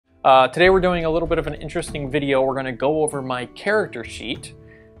Today we're doing a little bit of an interesting video. We're going to go over my character sheet.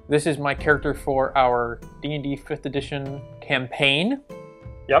 This is my character for our D&D 5th edition campaign.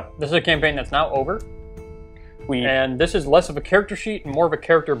 Yep, this is a campaign that's now over. And this is less of a character sheet and more of a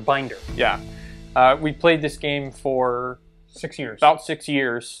character binder. Yeah. We played this game for 6 years. About 6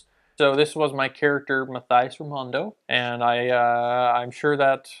 years. So this was my character, Matthias Ramondo. And I'm sure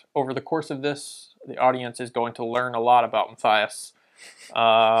that over the course of this, the audience is going to learn a lot about Matthias.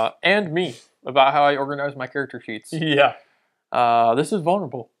 And me, about how I organize my character sheets. Yeah. This is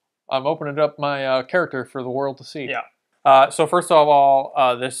vulnerable. I'm opening up my character for the world to see. Yeah. So first of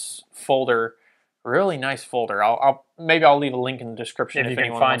all, this folder, really nice folder. Maybe I'll leave a link in the description if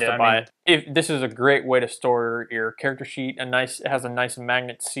anyone wants to buy it. This is a great way to store your character sheet. It has a nice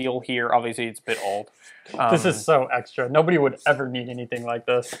magnet seal here. Obviously, it's a bit old. This is so extra. Nobody would ever need anything like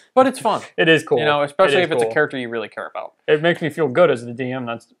this. But it's fun. It is cool. You know, especially if it's a character you really care about. It makes me feel good as the DM.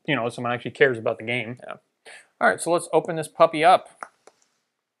 That's, someone actually cares about the game. Yeah. All right, so let's open this puppy up.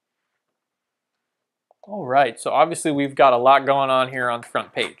 All right, so obviously we've got a lot going on here on the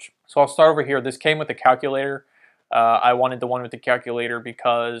front page. So I'll start over here. This came with a calculator. I wanted the one with the calculator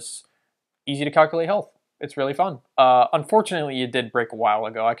because easy to calculate health. It's really fun. Unfortunately, it did break a while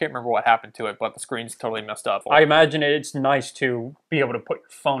ago. I can't remember what happened to it, but the screen's totally messed up. I imagine it's nice to be able to put your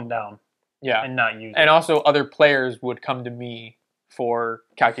phone down and not use it. And also other players would come to me for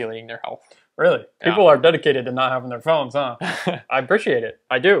calculating their health. Really? People are dedicated to not having their phones, huh? I appreciate it.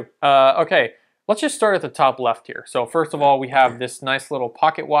 I do. Okay. Let's just start at the top left here. So first of all, we have this nice little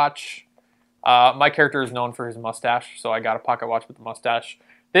pocket watch. My character is known for his mustache, so I got a pocket watch with a mustache.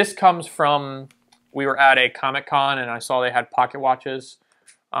 This comes from, we were at a Comic-Con and I saw they had pocket watches.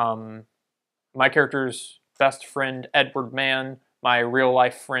 My character's best friend, Edward Mann, my real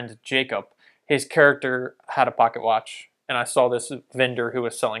life friend, Jacob, his character had a pocket watch. And I saw this vendor who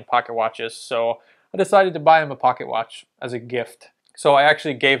was selling pocket watches, so I decided to buy him a pocket watch as a gift. So I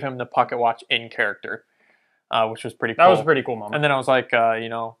actually gave him the pocket watch in character, which was pretty cool. That was a pretty cool moment. And then I was like, I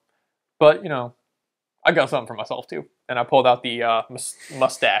got something for myself too. And I pulled out the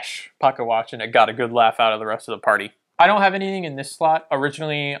mustache pocket watch, and it got a good laugh out of the rest of the party. I don't have anything in this slot.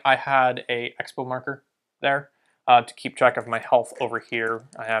 Originally, I had a expo marker there to keep track of my health over here.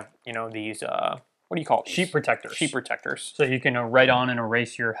 I have, these, what do you call it? Sheet protectors. Sheet protectors. So you can write on and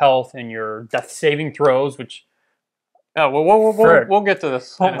erase your health and your death saving throws, which... Oh, well, we'll get to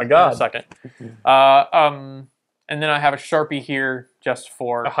this in a second. And then I have a Sharpie here just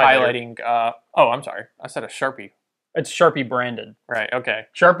for highlighting. I'm sorry. I said a Sharpie. It's Sharpie branded. Right, okay.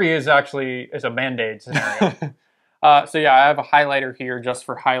 Sharpie is a Band-Aid scenario. So yeah, I have a highlighter here just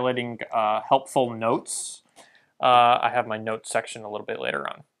for highlighting helpful notes. I have my notes section a little bit later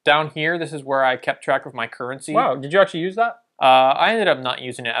on. Down here, this is where I kept track of my currency. Wow, did you actually use that? I ended up not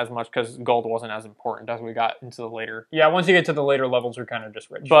using it as much because gold wasn't as important as we got into the later. Yeah, once you get to the later levels, we're kind of just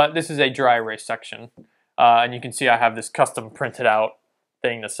rich. But this is a dry erase section. And you can see I have this custom printed out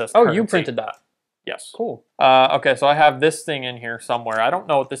thing that says currency. You printed that? Yes. Cool. Okay, so I have this thing in here somewhere. I don't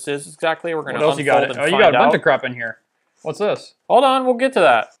know what this is exactly. We're going to unfold and find out. You got a bunch of crap in here. What's this? Hold on, we'll get to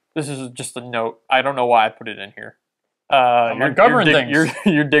that. This is just a note. I don't know why I put it in here. You're covering things.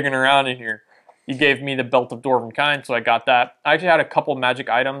 You're digging around in here. You gave me the Belt of Dwarven Kind, so I got that. I actually had a couple magic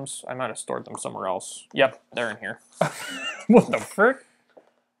items. I might have stored them somewhere else. Yep, they're in here. What the frick?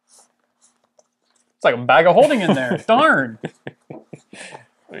 It's like a bag of holding in there. Darn.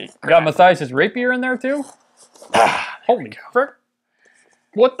 You got Matthias' rapier in there too? Holy frick.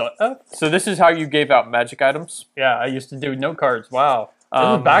 What the F? So this is how you gave out magic items? Yeah, I used to do note cards. Wow. This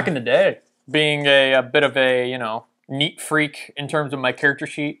was back in the day. Being a bit of a, neat freak in terms of my character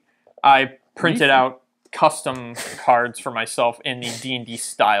sheet, I printed out custom cards for myself in the D&D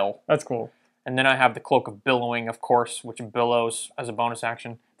style. That's cool. And then I have the Cloak of Billowing, of course, which billows as a bonus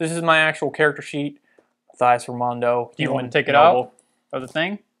action. This is my actual character sheet. Matthias Ramondo. Do you want to take it out of the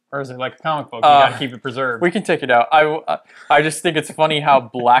thing? Or is it like a comic book? You gotta keep it preserved. We can take it out. I just think it's funny how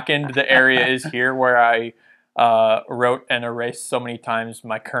blackened the area is here where I wrote and erased so many times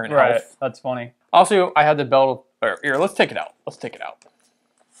my current health. That's funny. Also, I had the belt of... Here, let's take it out. Let's take it out.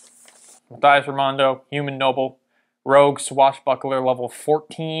 Matthias Ramondo, Human Noble, Rogue, Swashbuckler, level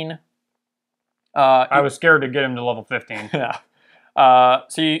 14. I was scared to get him to level 15. Yeah.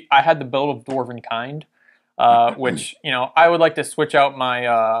 See, I had the Belt of Dwarven Kind, which, I would like to switch out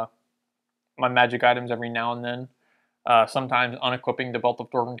my my magic items every now and then. Sometimes unequipping the Belt of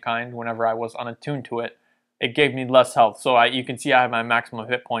Dwarven Kind whenever I was unattuned to it. It gave me less health. So you can see I have my maximum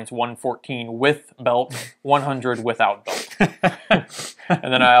hit points, 114 with belt, 100 without belt.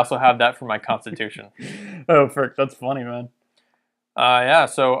 And then I also have that for my constitution. Oh, frick, that's funny, man. Yeah,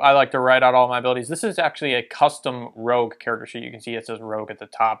 so I like to write out all my abilities. This is actually a custom rogue character sheet. You can see it says rogue at the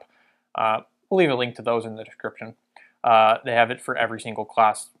top. We'll leave a link to those in the description. They have it for every single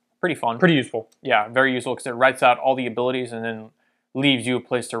class. Pretty fun. Pretty useful. Yeah, very useful because it writes out all the abilities and then leaves you a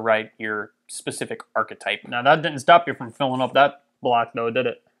place to write your specific archetype. Now, that didn't stop you from filling up that block, though, did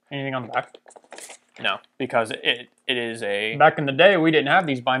it? Anything on the back? No, because it is a... Back in the day, we didn't have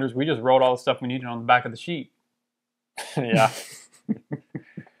these binders. We just wrote all the stuff we needed on the back of the sheet. Yeah.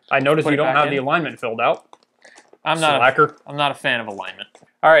 I noticed you don't have the alignment filled out. I'm not a fan of alignment.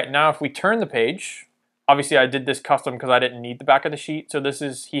 All right, now if we turn the page, obviously I did this custom because I didn't need the back of the sheet. So this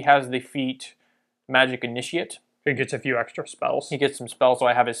is, he has the feat Magic Initiate. He gets a few extra spells. He gets some spells, so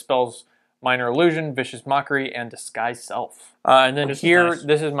I have his spells Minor Illusion, Vicious Mockery, and Disguise Self. And then this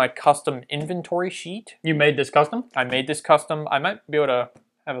is my custom inventory sheet. You made this custom? I made this custom. I might be able to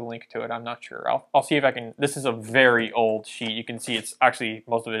have a link to it. I'm not sure. I'll see if I can. This is a very old sheet. You can see it's actually,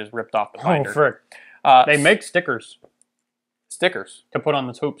 most of it is ripped off the binder. Oh, frick. They make stickers. Stickers? To put on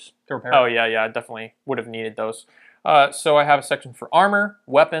the hoops to repair. Oh, yeah, I definitely would have needed those. So I have a section for armor,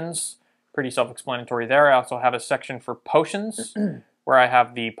 weapons, pretty self-explanatory there. I also have a section for potions, where I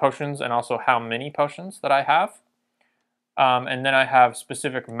have the potions and also how many potions that I have. And then I have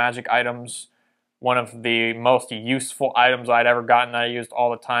specific magic items. One of the most useful items I'd ever gotten that I used all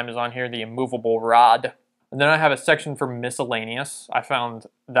the time is on here, the immovable rod. And then I have a section for miscellaneous. I thought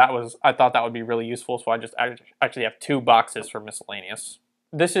that would be really useful, so I just actually have 2 boxes for miscellaneous.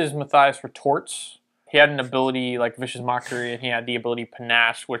 This is Matthias Retorts. He had an ability like Vicious Mockery, and he had the ability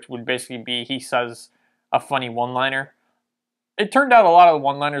Panache, which would basically be he says a funny one-liner. It turned out a lot of the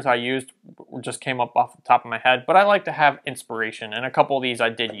one-liners I used just came up off the top of my head, but I like to have inspiration, and a couple of these I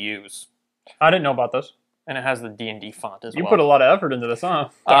did use. I didn't know about this. And it has the D&D font as well. You put a lot of effort into this, huh?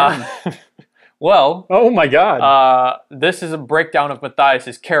 Well... Oh my god. This is a breakdown of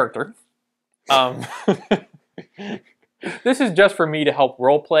Matthias' character. This is just for me to help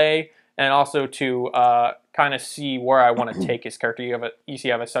roleplay, and also to kind of see where I want to take his character. You see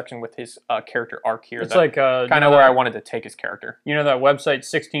I have a section with his character arc here. It's like kind of where I wanted to take his character. You know that website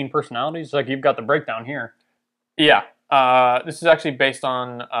 16 Personalities? Like you've got the breakdown here. Yeah. This is actually based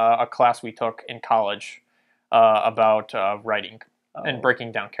on a class we took in college about writing and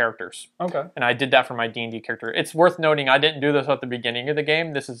breaking down characters. Okay. And I did that for my D&D character. It's worth noting I didn't do this at the beginning of the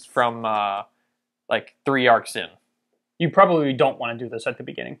game. This is from like 3 arcs in. You probably don't want to do this at the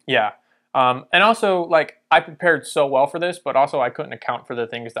beginning. Yeah. And also, like, I prepared so well for this, but also I couldn't account for the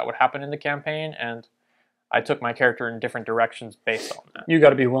things that would happen in the campaign, and I took my character in different directions based on that. You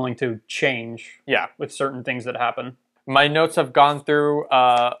got to be willing to change. Yeah. With certain things that happen. My notes have gone through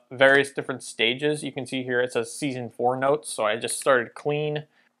various different stages. You can see here it says Season 4 notes, so I just started clean.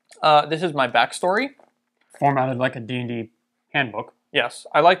 This is my backstory. Formatted like a D&D handbook. Yes.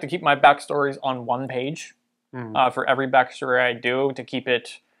 I like to keep my backstories on 1 page for every backstory I do to keep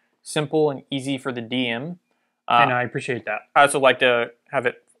it simple and easy for the DM. And I appreciate that. I also like to have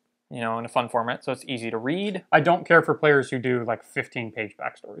it, in a fun format, so it's easy to read. I don't care for players who do like 15-page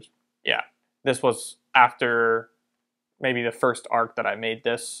backstories. Yeah. This was after maybe the first arc that I made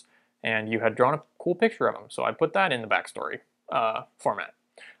this, and you had drawn a cool picture of him, so I put that in the backstory format.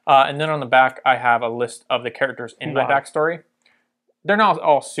 And then on the back, I have a list of the characters in my backstory. They're not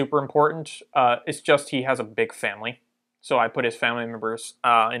all super important. It's just he has a big family, so I put his family members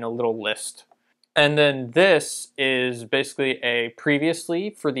in a little list. And then this is basically a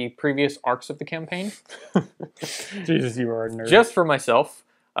previously for the previous arcs of the campaign. Jesus, you are a nerd. Just for myself.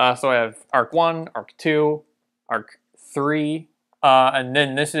 So I have Arc 1, Arc 2, Arc 3, and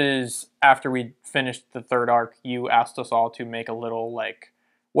then this is after we finished the 3rd arc. You asked us all to make a little, like,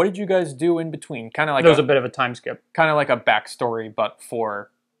 what did you guys do in between? Kind of like there was a bit of a time skip. Kind of like a backstory, but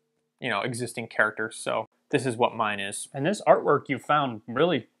for, existing characters. So this is what mine is. And this artwork you found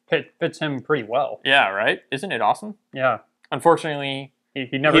really fits him pretty well. Yeah, right? Isn't it awesome? Yeah. Unfortunately, he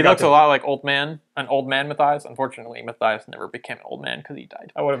looks a lot like an old man Matthias. Unfortunately, Matthias never became an old man because he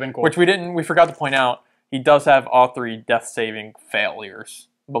died. That would have been cool. Which we forgot to point out, he does have all 3 death-saving failures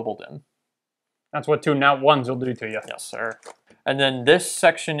bubbled in. That's what 2 nat 1s will do to you. Yes, sir. And then this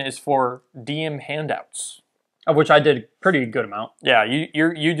section is for DM handouts. Of which I did a pretty good amount. Yeah,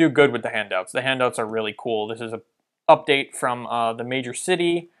 you do good with the handouts. The handouts are really cool. This is an update from the major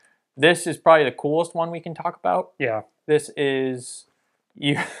city. This is probably the coolest one we can talk about. Yeah. This is...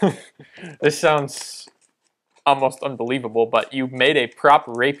 This sounds almost unbelievable, but you made a prop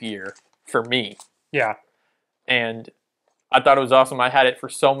rapier for me. Yeah. And I thought it was awesome. I had it for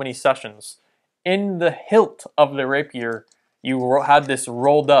so many sessions. In the hilt of the rapier, you had this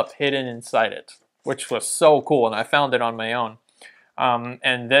rolled up hidden inside it, which was so cool, and I found it on my own.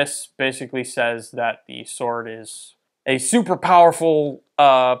 And this basically says that the sword is a super powerful,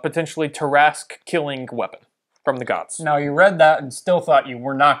 potentially Tarrasque killing weapon from the gods. Now, you read that and still thought you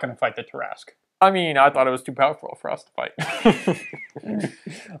were not going to fight the Tarrasque. I mean, I thought it was too powerful for us to fight.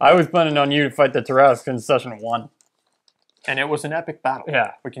 I was planning on you to fight the Tarrasque in session 1. And it was an epic battle.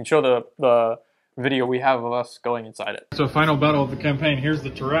 Yeah. We can show the video we have of us going inside it. So final battle of the campaign, here's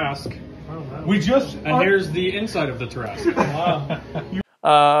the Tarrasque. And here's the inside of the Tarrasque.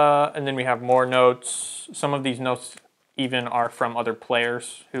 And then we have more notes. Some of these notes even are from other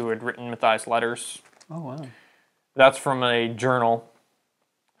players who had written Matthias letters. Oh, wow. That's from a journal.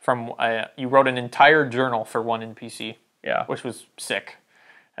 You wrote an entire journal for one NPC. Yeah. Which was sick.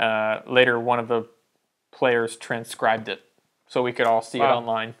 Later, one of the players transcribed it so we could all see it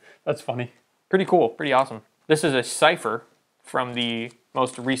online. That's funny. Pretty cool. Pretty awesome. This is a cipher from the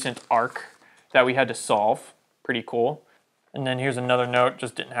most recent arc that we had to solve. Pretty cool. And then here's another note.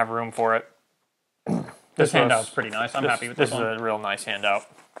 Just didn't have room for it. This handout's pretty nice. I'm happy with this one. This is a real nice handout.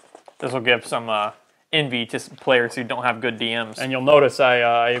 This will give some envy to some players who don't have good DMs. And you'll notice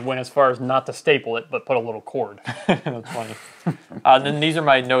I went as far as not to staple it, but put a little cord. That's funny. And then these are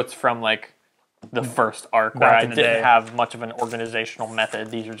my notes from like the first arc where I didn't have much of an organizational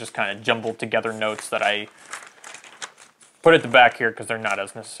method. These are just kind of jumbled together notes that I put at the back here because they're not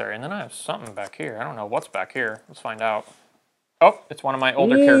as necessary. And then I have something back here. I don't know what's back here. Let's find out. Oh, it's one of my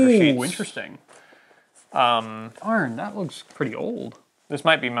older character sheets. Interesting. Darn, that looks pretty old. This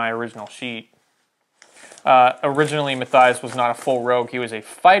might be my original sheet. Originally, Matthias was not a full rogue. He was a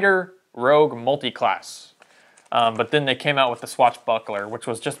fighter rogue multi-class. But then they came out with the Swashbuckler, which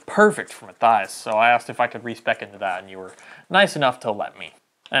was just perfect for Matthias. So I asked if I could respec into that, and you were nice enough to let me.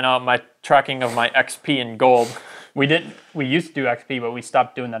 And my tracking of my XP and gold. We used to do XP, but we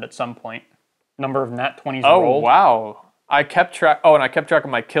stopped doing that at some point. Number of nat 20s rolled. rolled. Wow. I kept track. Oh, and I kept track of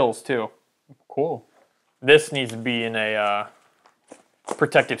my kills too. Cool. This needs to be in a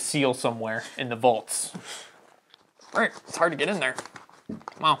protective seal somewhere in the vaults. All right, it's hard to get in there.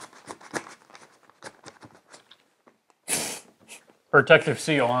 Wow. Protective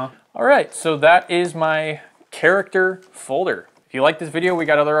seal, huh? All right, so that is my character folder. If you like this video, we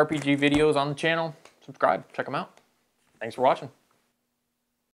got other RPG videos on the channel. Subscribe, check them out. Thanks for watching.